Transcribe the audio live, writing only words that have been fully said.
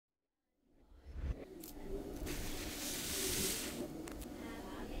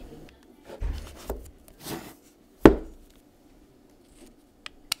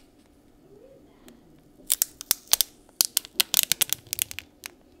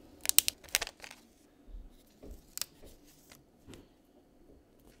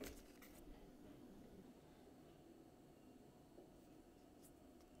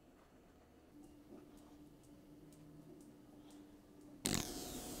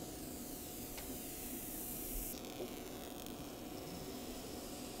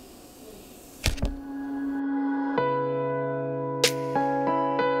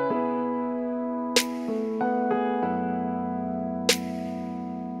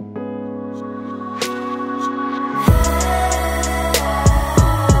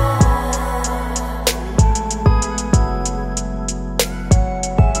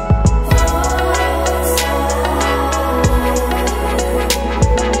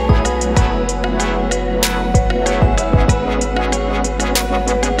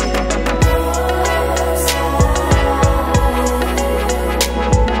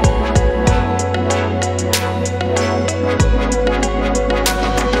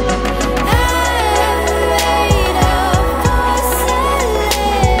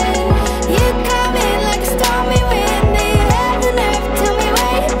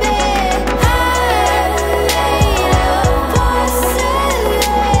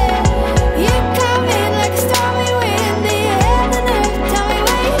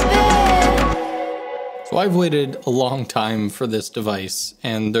I've waited a long time for this device,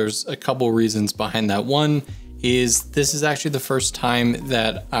 and there's a couple reasons behind that. One is this is actually the first time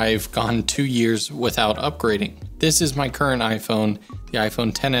that I've gone 2 years without upgrading. This is my current iPhone, the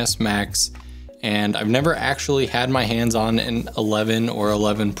iPhone XS Max, and I've never actually had my hands on an 11 or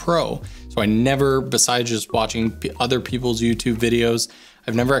 11 Pro. So I never, besides just watching other people's YouTube videos,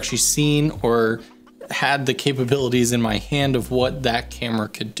 I've never actually seen or had the capabilities in my hand of what that camera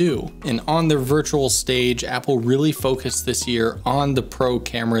could do. And on their virtual stage, Apple really focused this year on the Pro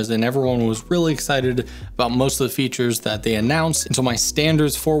cameras, and everyone was really excited about most of the features that they announced. And so my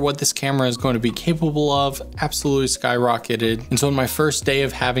standards for what this camera is going to be capable of absolutely skyrocketed. And so on my first day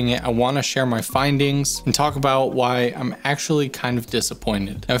of having it, I want to share my findings and talk about why I'm actually kind of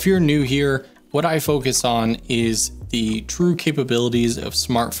disappointed. Now, if you're new here, what I focus on is the true capabilities of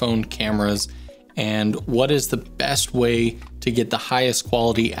smartphone cameras and what is the best way to get the highest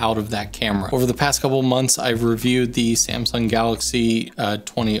quality out of that camera. Over the past couple months, I've reviewed the Samsung Galaxy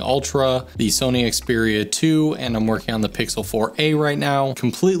 20 Ultra, the Sony Xperia 2, and I'm working on the Pixel 4a right now.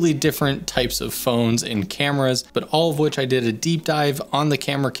 Completely different types of phones and cameras, but all of which I did a deep dive on the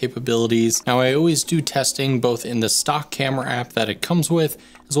camera capabilities. Now, I always do testing both in the stock camera app that it comes with,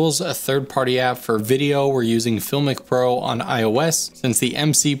 as well as a third-party app for video. We're using Filmic Pro on iOS, since the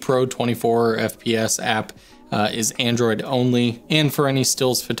MC Pro 24 FPS app is Android only. And for any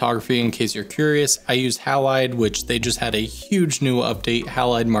stills photography, in case you're curious, I use Halide, which they just had a huge new update,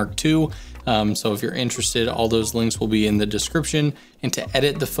 Halide Mark II. So if you're interested, all those links will be in the description. And to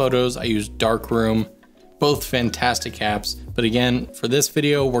edit the photos, I use Darkroom. Both fantastic apps, but again, for this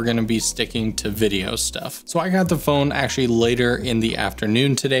video, we're gonna be sticking to video stuff. So I got the phone actually later in the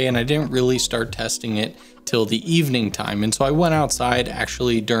afternoon today, and I didn't really start testing it till the evening time. And so I went outside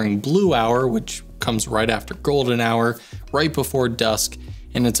actually during blue hour, which comes right after golden hour, right before dusk.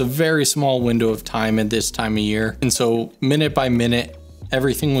 And it's a very small window of time at this time of year. And so minute by minute,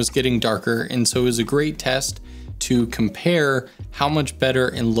 everything was getting darker. And so it was a great test to compare how much better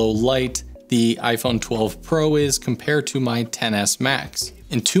in low light the iPhone 12 Pro is compared to my XS Max.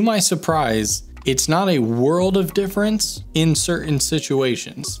 And to my surprise, it's not a world of difference in certain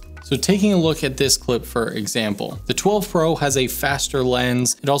situations. So taking a look at this clip, for example, the 12 Pro has a faster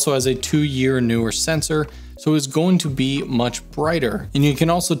lens. It also has a 2-year newer sensor, so it's going to be much brighter. And you can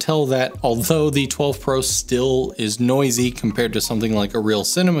also tell that although the 12 Pro still is noisy compared to something like a real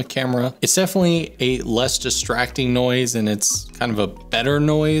cinema camera, it's definitely a less distracting noise, and it's kind of a better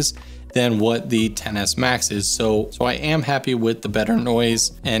noise than what the XS Max is. So I am happy with the better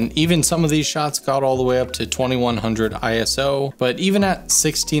noise. And even some of these shots got all the way up to 2100 ISO, but even at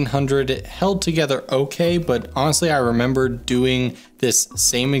 1600, it held together okay. But honestly, I remember doing this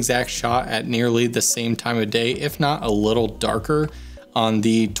same exact shot at nearly the same time of day, if not a little darker, on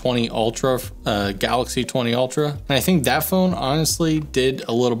the 20 Ultra, Galaxy 20 Ultra. And I think that phone honestly did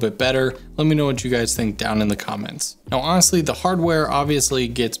a little bit better. Let me know what you guys think down in the comments. Now, honestly, the hardware obviously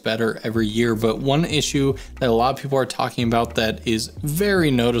gets better every year, but one issue that a lot of people are talking about that is very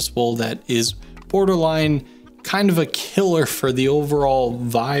noticeable, that is borderline kind of a killer for the overall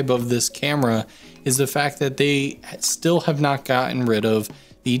vibe of this camera, is the fact that they still have not gotten rid of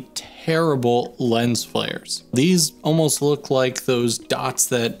the terrible lens flares. These almost look like those dots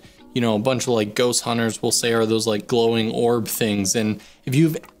that, you know, a bunch of like ghost hunters will say are those like glowing orb things. And if you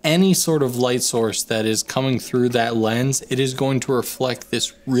have any sort of light source that is coming through that lens, it is going to reflect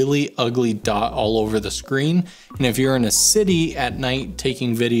this really ugly dot all over the screen. And if you're in a city at night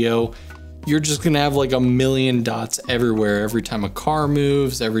taking video, you're just gonna have like a million dots everywhere. Every time a car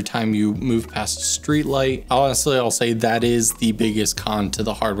moves, every time you move past a street light. Honestly, I'll say that is the biggest con to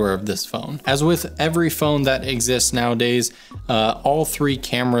the hardware of this phone. As with every phone that exists nowadays, all 3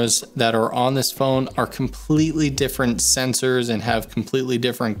 cameras that are on this phone are completely different sensors and have completely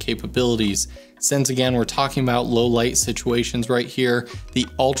different capabilities. Since again, we're talking about low light situations right here, the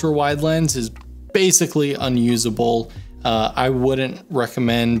ultra wide lens is basically unusable. I wouldn't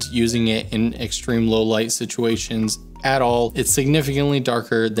recommend using it in extreme low light situations at all. It's significantly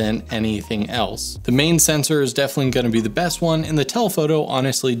darker than anything else. The main sensor is definitely going to be the best one, and the telephoto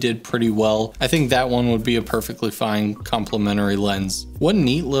honestly did pretty well. I think that one would be a perfectly fine complementary lens. One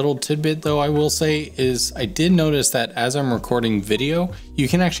neat little tidbit though I will say is I did notice that as I'm recording video, you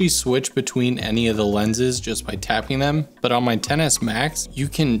can actually switch between any of the lenses just by tapping them. But on my XS Max, you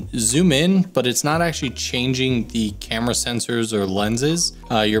can zoom in, but it's not actually changing the camera sensors or lenses.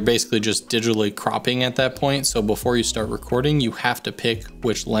 You're basically just digitally cropping at that point. So before you start recording, you have to pick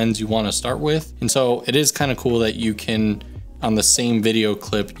which lens you want to start with. And so it is kind of cool that you can, on the same video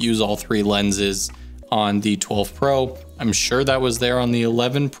clip, use all 3 lenses on the 12 Pro. I'm sure that was there on the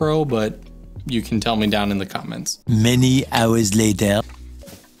 11 Pro, but you can tell me down in the comments. Many hours later.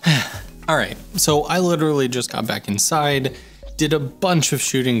 All right, so I literally just got back inside, did a bunch of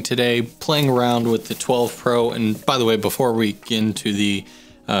shooting today, playing around with the 12 Pro. And by the way, before we get into the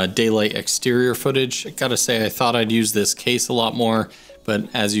daylight exterior footage, I gotta say I thought I'd use this case a lot more, but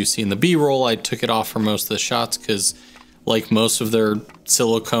as you see in the B-roll, I took it off for most of the shots because like most of their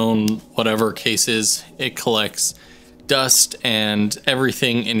silicone whatever cases, it collects dust and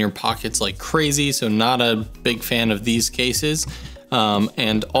everything in your pockets like crazy, so not a big fan of these cases.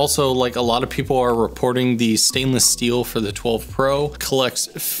 And also, like, a lot of people are reporting the stainless steel for the 12 Pro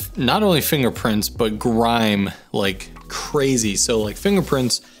collects not only fingerprints but grime like crazy. So like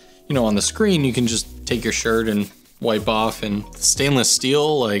fingerprints, you know, on the screen you can just take your shirt and wipe off, and stainless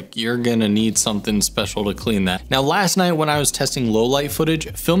steel, like, you're gonna need something special to clean that. Now last night when I was testing low light footage,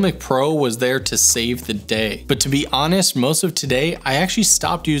 Filmic Pro was there to save the day. But to be honest, most of today I actually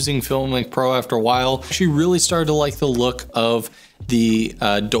stopped using Filmic Pro after a while. I actually really started to like the look of the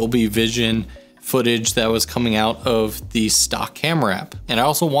Dolby Vision footage that was coming out of the stock camera app. And I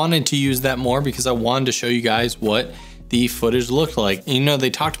also wanted to use that more because I wanted to show you guys what the footage looked like. You know, they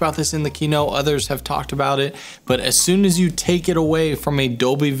talked about this in the keynote, others have talked about it, but as soon as you take it away from a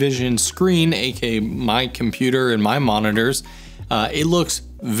Dolby Vision screen, aka my computer and my monitors, it looks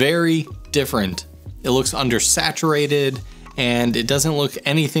very different. It looks undersaturated and it doesn't look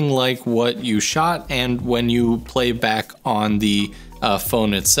anything like what you shot and when you play back on the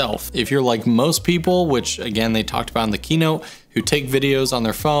phone itself. If you're like most people, which again they talked about in the keynote, who take videos on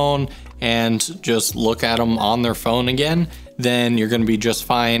their phone and just look at them on their phone again, then you're gonna be just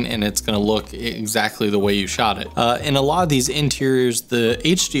fine and it's gonna look exactly the way you shot it. In a lot of these interiors, the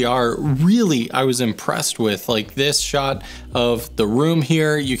HDR really I was impressed with. Like this shot of the room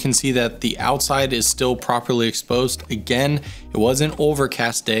here, you can see that the outside is still properly exposed. Again, it was an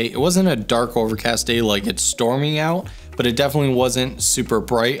overcast day. It wasn't a dark overcast day like it's storming out, but it definitely wasn't super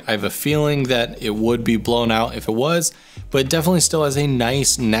bright. I have a feeling that it would be blown out if it was, but it definitely still has a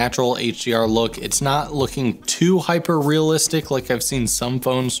nice natural HDR look. It's not looking too hyper realistic like I've seen some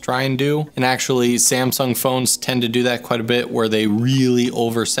phones try and do. And actually Samsung phones tend to do that quite a bit where they really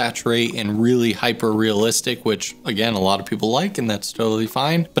oversaturate and really hyper realistic, which again, a lot of people like, and that's totally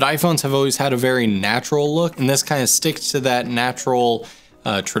fine. But iPhones have always had a very natural look, and this kind of sticks to that natural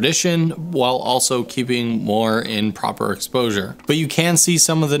tradition while also keeping more in proper exposure. But you can see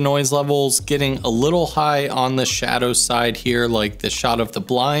some of the noise levels getting a little high on the shadow side here, like the shot of the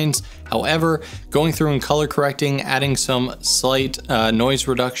blinds. However, going through and color correcting, adding some slight noise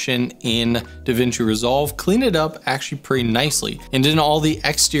reduction in DaVinci Resolve, cleaned it up actually pretty nicely. And in all the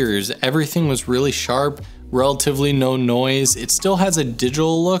exteriors, everything was really sharp, relatively no noise. It still has a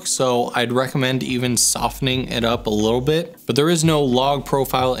digital look, so I'd recommend even softening it up a little bit, but there is no log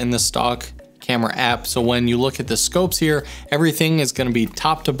profile in the stock camera app. So when you look at the scopes here, everything is gonna be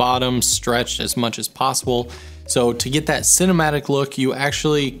top to bottom stretched as much as possible. So to get that cinematic look, you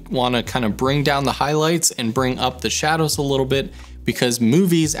actually wanna kind of bring down the highlights and bring up the shadows a little bit, because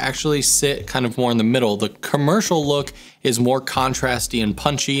movies actually sit kind of more in the middle. The commercial look is more contrasty and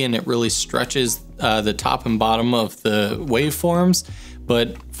punchy, and it really stretches the top and bottom of the waveforms.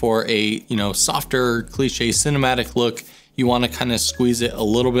 But for a, you know, softer cliche cinematic look, you want to kind of squeeze it a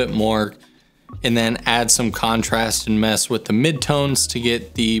little bit more and then add some contrast and mess with the midtones to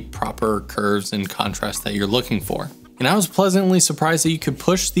get the proper curves and contrast that you're looking for. And I was pleasantly surprised that you could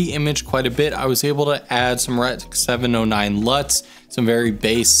push the image quite a bit. I was able to add some Rec 709 LUTs, some very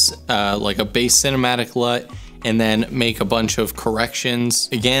base, like a base cinematic LUT, and then make a bunch of corrections.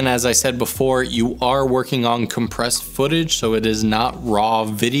 Again, as I said before, you are working on compressed footage, so it is not raw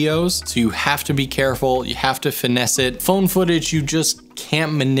videos. So you have to be careful, you have to finesse it. Phone footage, you just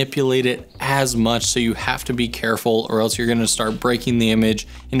can't manipulate it as much, so you have to be careful or else you're gonna start breaking the image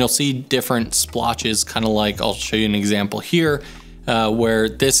and you'll see different splotches, kind of like, I'll show you an example here, where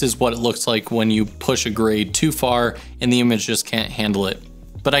this is what it looks like when you push a grade too far and the image just can't handle it.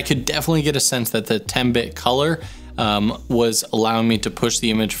 But I could definitely get a sense that the 10-bit color was allowing me to push the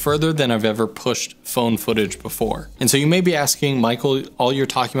image further than I've ever pushed phone footage before. And so you may be asking, Michael, all you're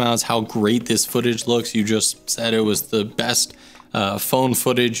talking about is how great this footage looks. You just said it was the best phone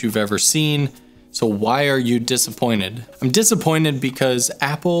footage you've ever seen. So why are you disappointed? I'm disappointed because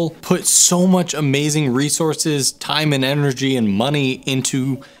Apple put so much amazing resources, time and energy and money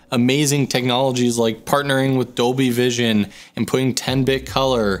into amazing technologies like partnering with Dolby Vision and putting 10-bit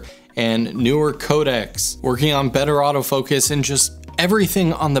color and newer codecs, working on better autofocus and just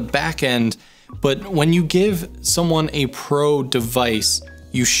everything on the back end. But when you give someone a pro device,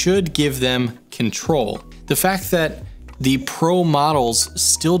 you should give them control. The fact that the Pro models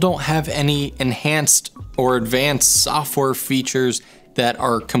still don't have any enhanced or advanced software features that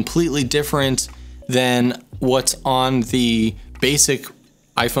are completely different than what's on the basic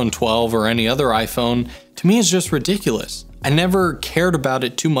iPhone 12 or any other iPhone. To me, it's just ridiculous. I never cared about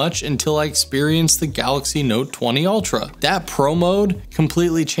it too much until I experienced the Galaxy Note 20 Ultra. That Pro mode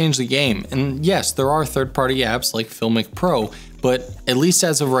completely changed the game. And yes, there are third-party apps like Filmic Pro, but at least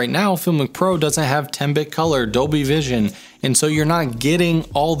as of right now, Filmic Pro doesn't have 10-bit color, Dolby Vision, and so you're not getting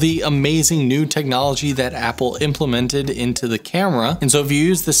all the amazing new technology that Apple implemented into the camera. And so if you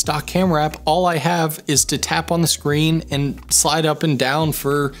use the stock camera app, all I have is to tap on the screen and slide up and down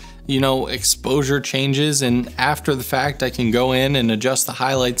for, you know, exposure changes, and after the fact I can go in and adjust the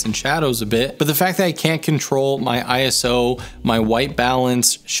highlights and shadows a bit. But the fact that I can't control my ISO, my white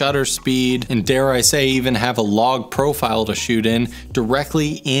balance, shutter speed, and dare I say even have a log profile to shoot in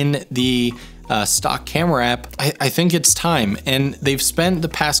directly in the stock camera app, I think it's time. And they've spent the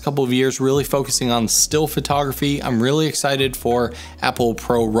past couple of years really focusing on still photography. I'm really excited for Apple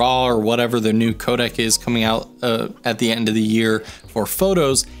Pro RAW or whatever the new codec is coming out at the end of the year for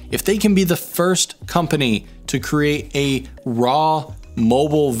photos. If they can be the first company to create a RAW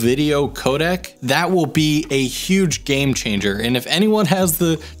mobile video codec, that will be a huge game changer. And if anyone has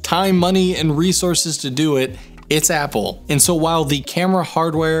the time, money, and resources to do it, it's Apple. And so while the camera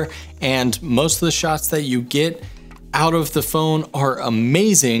hardware and most of the shots that you get out of the phone are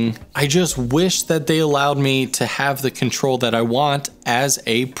amazing, I just wish that they allowed me to have the control that I want as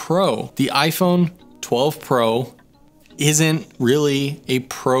a pro. The iPhone 12 Pro isn't really a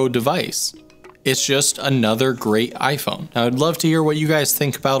pro device. It's just another great iPhone. Now, I'd love to hear what you guys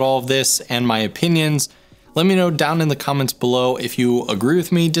think about all of this and my opinions. Let me know down in the comments below if you agree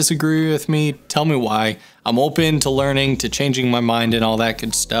with me, disagree with me, tell me why. I'm open to learning, to changing my mind and all that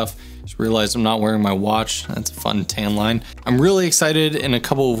good stuff. Just realized I'm not wearing my watch. That's a fun tan line. I'm really excited in a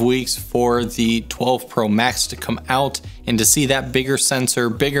couple of weeks for the 12 Pro Max to come out and to see that bigger sensor,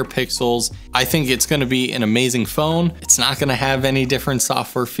 bigger pixels. I think it's gonna be an amazing phone. It's not gonna have any different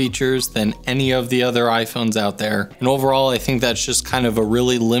software features than any of the other iPhones out there. And overall, I think that's just kind of a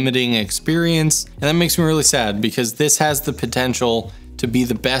really limiting experience. And that makes me really sad because this has the potential to be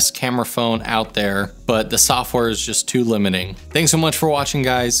the best camera phone out there, but the software is just too limiting. Thanks so much for watching,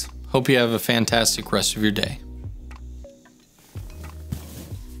 guys. Hope you have a fantastic rest of your day.